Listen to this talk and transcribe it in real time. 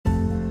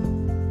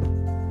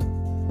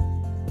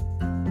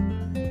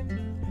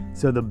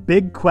So the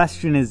big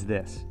question is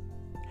this: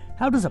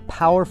 how does a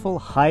powerful,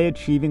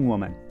 high-achieving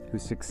woman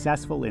who's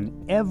successful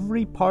in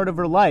every part of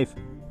her life,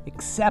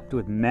 except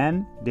with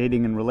men,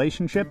 dating, and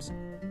relationships,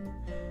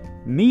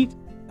 meet,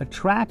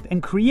 attract,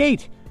 and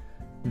create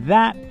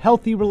that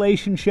healthy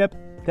relationship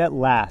that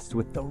lasts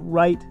with the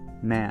right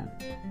man?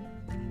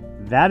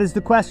 That is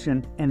the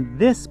question, and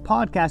this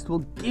podcast will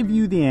give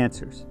you the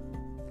answers.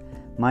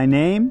 My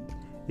name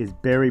is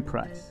Barry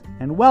Price,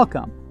 and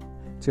welcome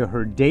to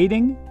Her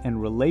Dating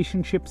and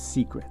Relationship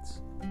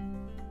Secrets.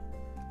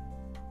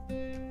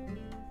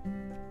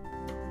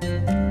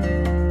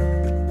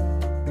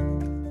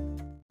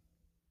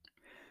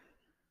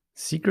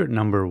 Secret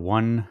number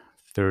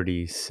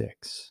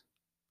 136.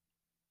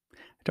 I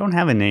don't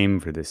have a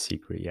name for this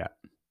secret yet,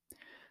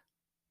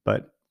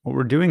 but what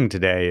we're doing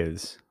today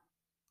is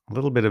a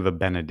little bit of a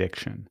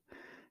benediction.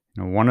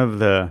 One of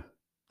the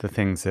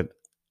things that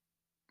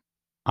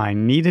I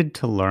needed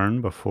to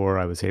learn before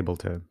I was able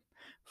to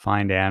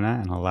find Anna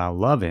and allow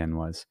love in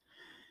was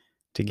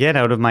to get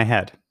out of my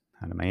head,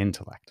 out of my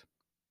intellect.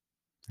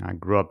 I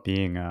grew up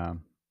being a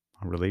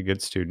really good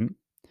student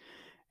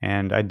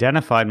and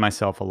identified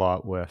myself a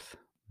lot with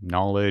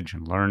knowledge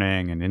and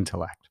learning and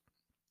intellect,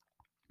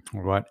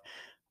 or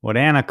what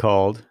Anna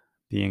called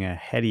being a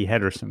heady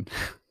Hedderson.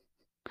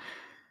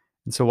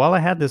 And so while I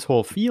had this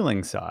whole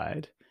feeling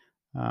side,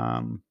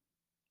 I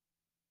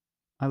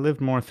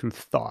lived more through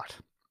thought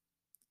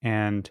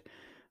and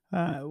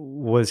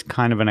was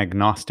kind of an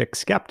agnostic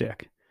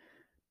skeptic.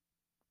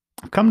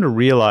 I've come to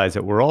realize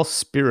that we're all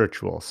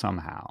spiritual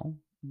somehow,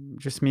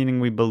 just meaning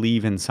we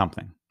believe in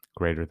something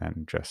greater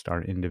than just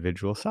our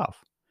individual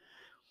self.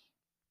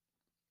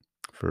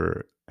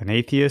 For an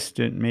atheist,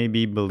 it may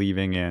be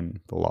believing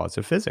in the laws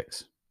of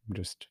physics,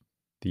 just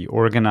the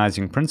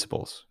organizing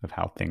principles of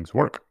how things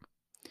work.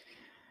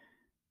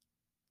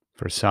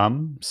 For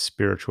some,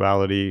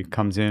 spirituality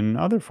comes in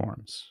other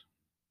forms.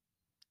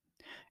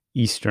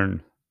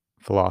 Eastern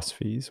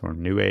philosophies or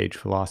New Age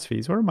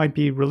philosophies, or it might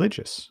be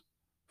religious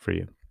for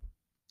you.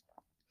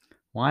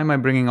 Why am I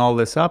bringing all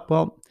this up?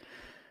 Well,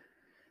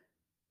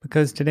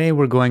 because today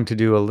we're going to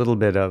do a little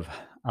bit of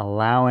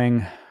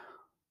allowing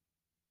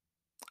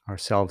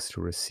ourselves to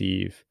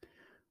receive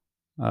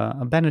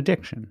a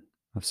benediction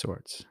of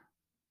sorts,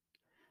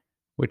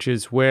 which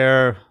is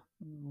where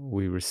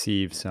we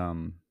receive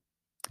some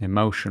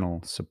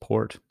emotional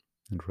support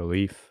and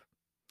relief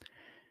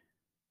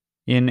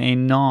in a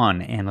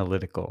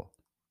non-analytical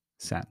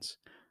sense.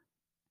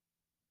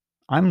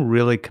 I'm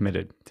really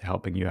committed to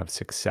helping you have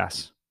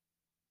success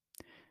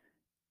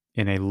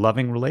in a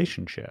loving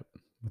relationship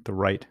with the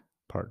right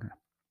partner.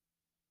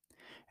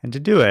 And to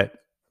do it,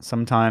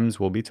 sometimes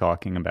we'll be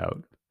talking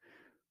about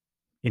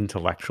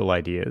intellectual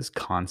ideas,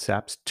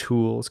 concepts,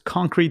 tools,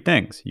 concrete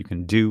things you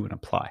can do and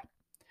apply.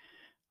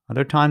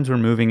 Other times we're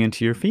moving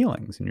into your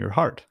feelings and your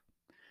heart.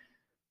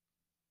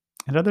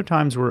 And other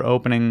times we're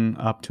opening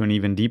up to an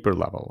even deeper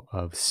level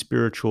of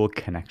spiritual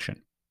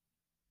connection.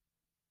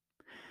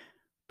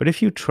 But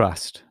if you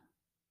trust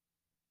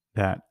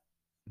that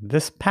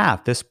this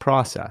path, this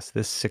process,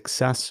 this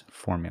success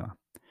formula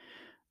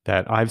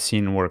that I've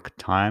seen work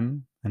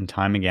time and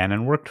time again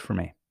and worked for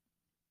me,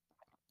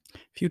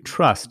 if you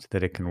trust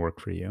that it can work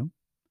for you,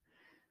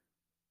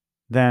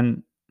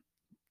 then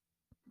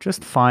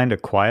just find a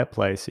quiet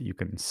place that you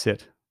can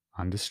sit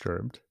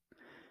undisturbed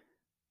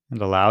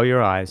and allow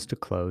your eyes to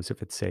close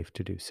if it's safe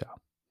to do so.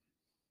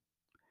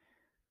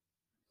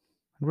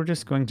 And we're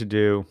just going to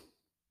do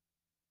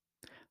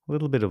a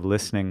little bit of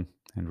listening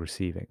and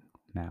receiving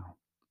now,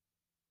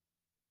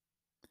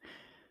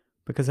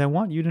 because I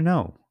want you to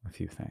know a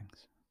few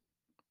things.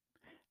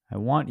 I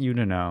want you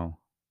to know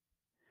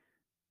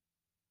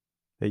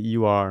that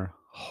you are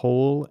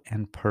whole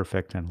and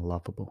perfect and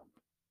lovable.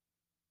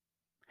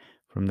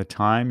 From the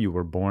time you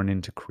were born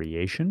into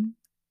creation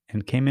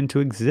and came into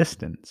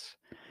existence,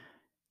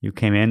 you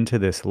came into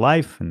this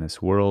life and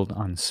this world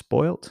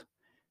unspoilt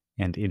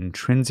and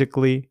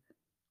intrinsically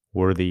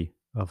worthy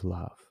of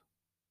love.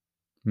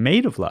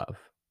 Made of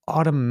love,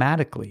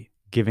 automatically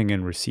giving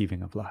and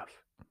receiving of love.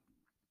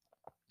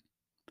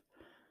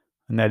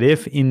 And that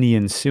if in the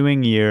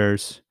ensuing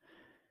years,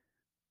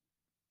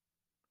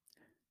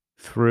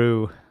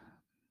 through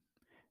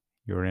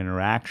your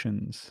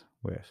interactions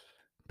with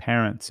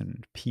parents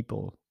and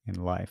people in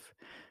life,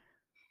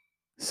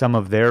 some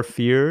of their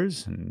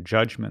fears and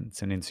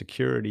judgments and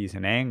insecurities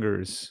and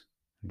angers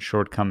and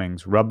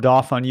shortcomings rubbed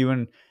off on you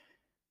and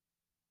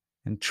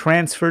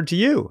transferred to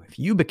you, if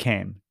you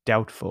became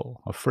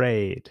doubtful,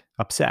 afraid,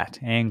 upset,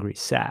 angry,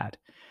 sad,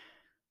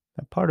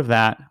 that part of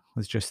that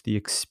was just the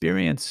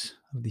experience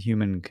of the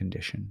human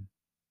condition,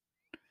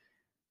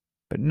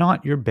 but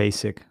not your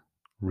basic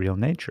real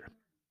nature.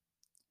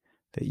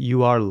 That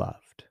you are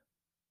loved.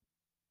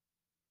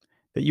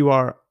 That you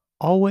are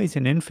always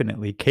and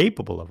infinitely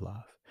capable of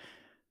love.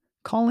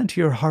 Call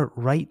into your heart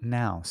right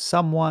now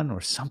someone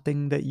or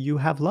something that you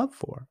have love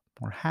for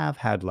or have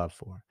had love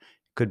for.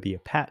 It could be a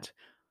pet,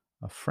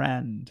 a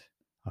friend,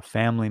 a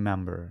family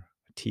member,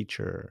 a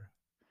teacher,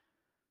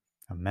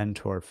 a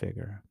mentor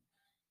figure.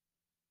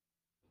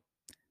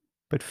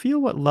 but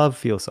feel what love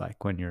feels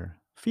like when you're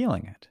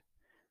feeling it.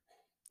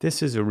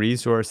 This is a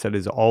resource that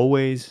is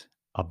always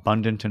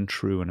abundant and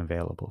true and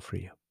available for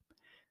you.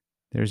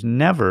 There's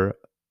never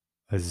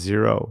a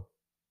zero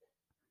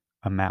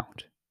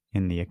amount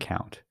in the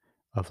account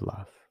of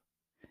love.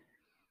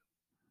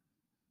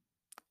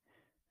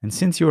 And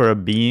since you are a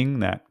being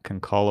that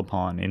can call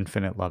upon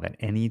infinite love at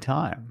any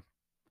time,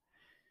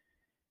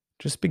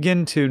 just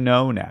begin to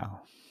know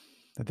now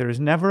that there is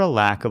never a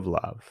lack of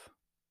love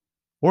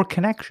or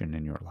connection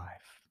in your life.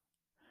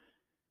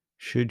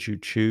 Should you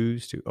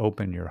choose to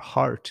open your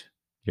heart,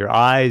 your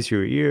eyes,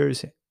 your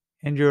ears,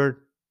 and your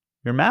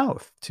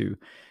mouth to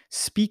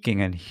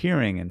speaking and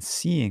hearing and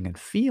seeing and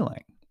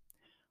feeling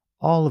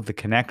all of the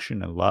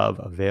connection and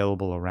love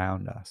available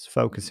around us,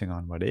 focusing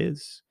on what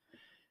is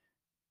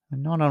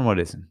and not on what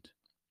isn't.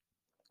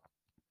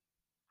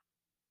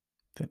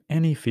 That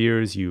any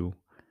fears you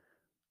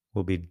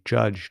will be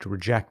judged,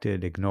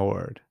 rejected,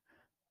 ignored,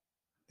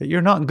 that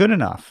you're not good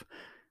enough,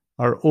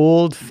 are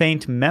old,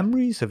 faint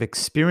memories of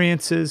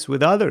experiences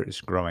with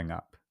others growing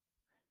up,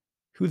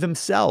 who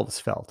themselves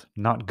felt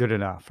not good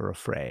enough or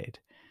afraid,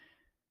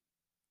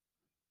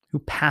 who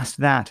passed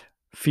that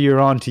fear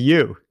on to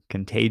you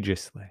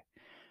contagiously.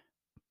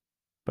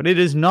 But it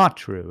is not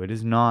true. It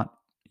is not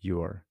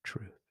your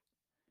truth.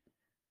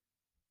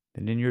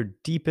 And in your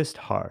deepest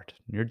heart,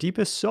 in your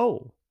deepest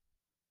soul,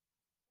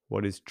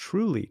 what is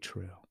truly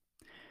true,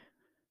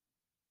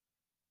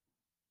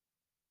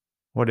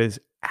 what is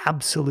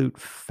absolute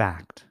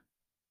fact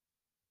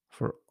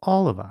for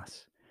all of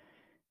us,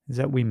 is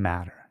that we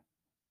matter,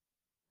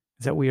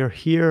 is that we are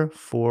here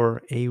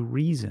for a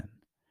reason,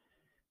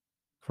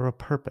 for a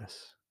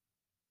purpose.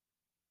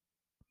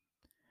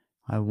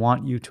 I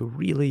want you to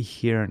really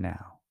hear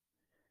now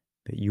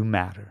that you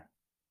matter,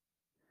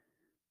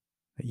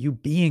 that you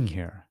being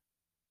here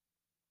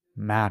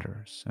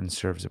matters and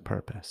serves a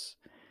purpose,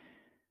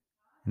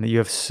 and that you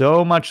have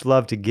so much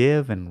love to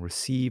give and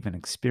receive and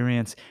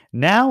experience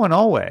now and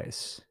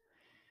always,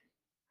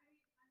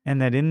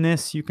 and that in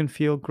this you can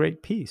feel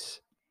great peace.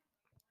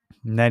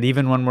 And that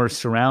even when we're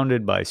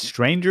surrounded by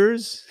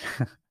strangers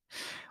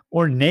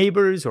or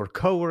neighbors or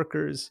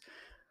coworkers,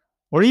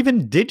 or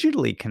even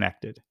digitally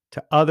connected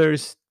to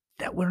others,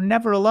 that we're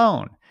never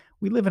alone.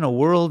 We live in a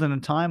world and a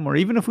time where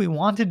even if we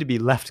wanted to be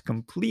left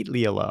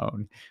completely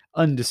alone,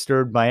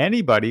 undisturbed by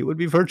anybody, it would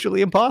be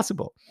virtually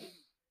impossible.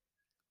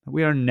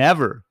 We are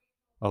never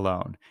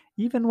alone.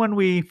 Even when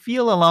we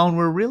feel alone,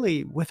 we're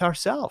really with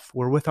ourselves.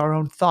 We're with our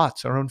own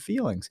thoughts, our own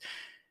feelings.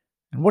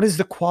 And what is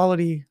the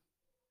quality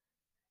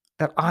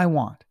that I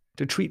want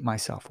to treat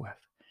myself with?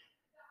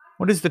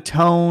 What is the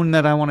tone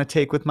that I want to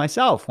take with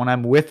myself? When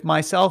I'm with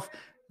myself,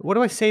 what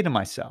do I say to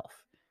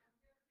myself?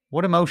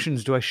 What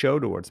emotions do I show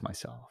towards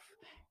myself?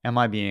 Am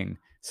I being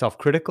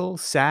self-critical,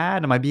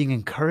 sad? Am I being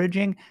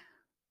encouraging?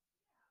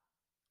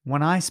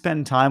 When I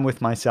spend time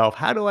with myself,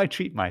 how do I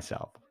treat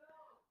myself?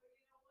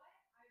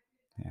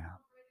 Yeah.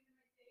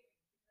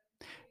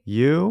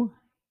 You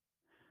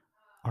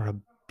are a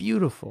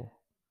beautiful,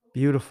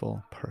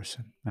 beautiful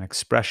person, an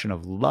expression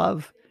of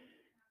love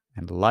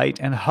and light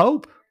and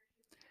hope,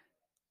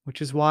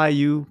 which is why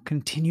you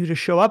continue to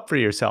show up for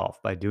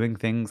yourself by doing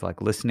things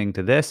like listening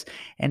to this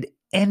and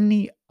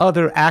any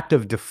other act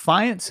of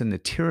defiance in the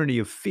tyranny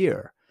of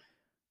fear.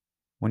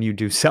 When you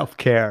do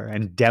self-care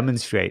and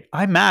demonstrate,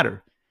 I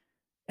matter,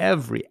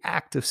 every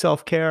act of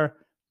self-care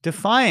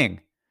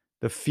defying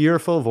the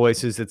fearful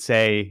voices that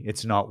say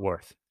it's not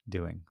worth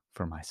doing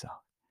for myself.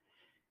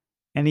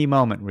 Any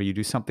moment where you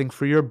do something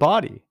for your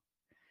body,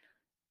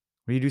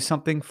 where you do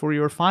something for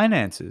your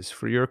finances,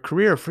 for your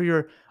career, for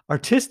your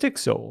artistic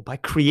soul, by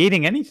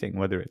creating anything,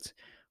 whether it's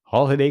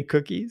holiday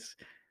cookies,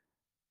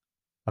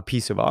 a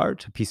piece of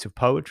art, a piece of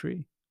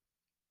poetry,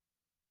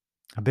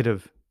 a bit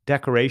of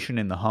decoration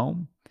in the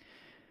home.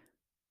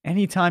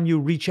 Anytime you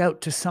reach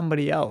out to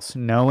somebody else,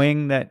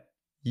 knowing that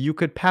you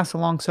could pass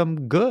along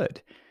some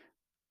good,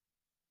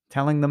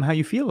 telling them how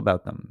you feel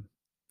about them,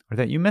 or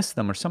that you miss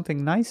them, or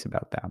something nice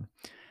about them,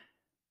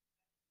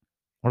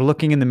 or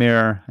looking in the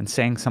mirror and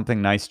saying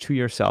something nice to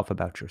yourself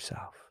about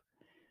yourself.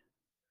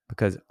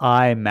 Because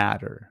I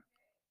matter,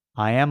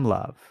 I am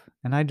love,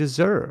 and I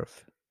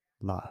deserve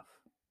love.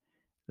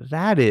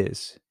 That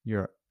is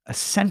your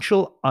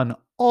essential,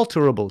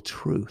 unalterable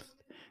truth,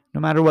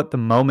 no matter what the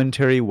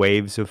momentary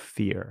waves of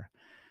fear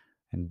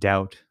and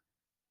doubt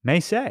may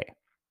say.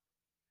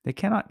 They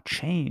cannot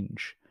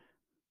change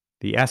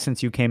the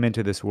essence you came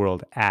into this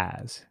world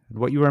as, and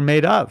what you are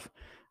made of.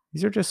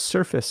 These are just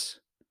surface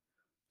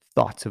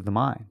thoughts of the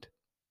mind.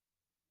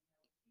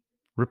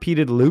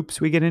 Repeated loops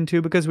we get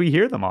into because we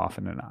hear them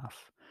often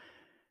enough.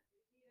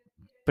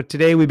 But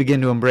today we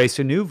begin to embrace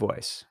a new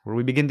voice, where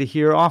we begin to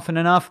hear often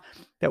enough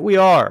that we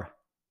are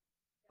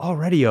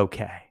already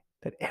okay,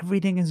 that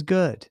everything is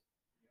good,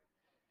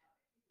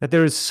 that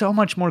there is so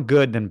much more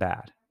good than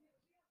bad,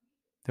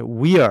 that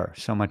we are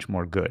so much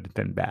more good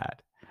than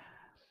bad.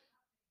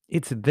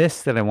 It's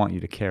this that I want you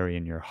to carry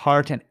in your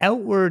heart and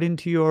outward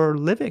into your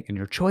living and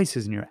your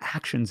choices and your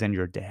actions and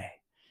your day.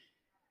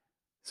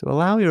 So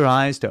allow your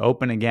eyes to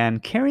open again,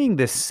 carrying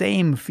this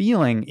same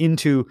feeling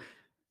into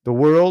the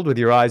world with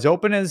your eyes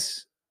open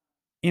as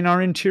in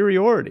our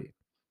interiority.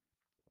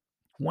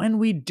 When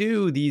we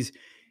do these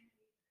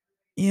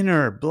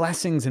inner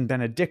blessings and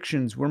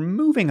benedictions, we're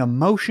moving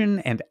emotion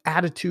and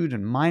attitude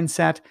and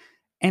mindset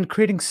and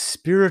creating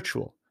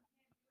spiritual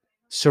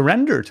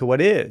surrender to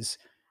what is,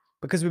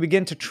 because we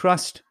begin to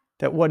trust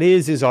that what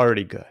is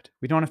already good.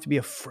 We don't have to be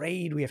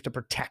afraid we have to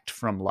protect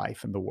from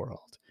life and the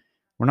world.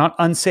 We're not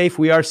unsafe,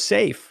 we are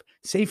safe,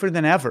 safer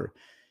than ever,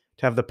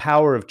 to have the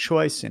power of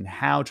choice in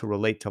how to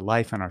relate to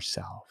life and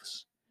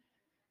ourselves.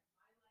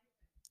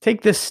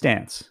 Take this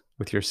stance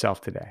with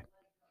yourself today.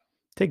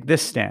 Take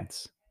this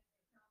stance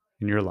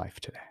in your life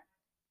today.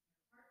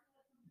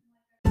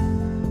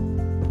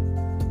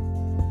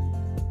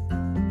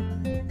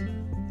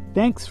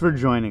 Thanks for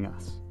joining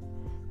us.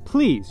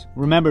 Please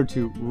remember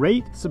to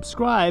rate,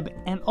 subscribe,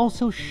 and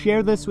also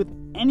share this with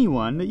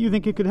anyone that you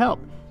think it could help,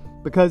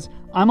 because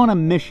I'm on a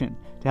mission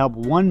to help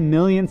 1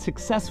 million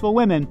successful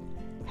women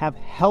have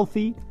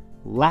healthy,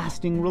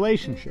 lasting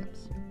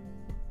relationships.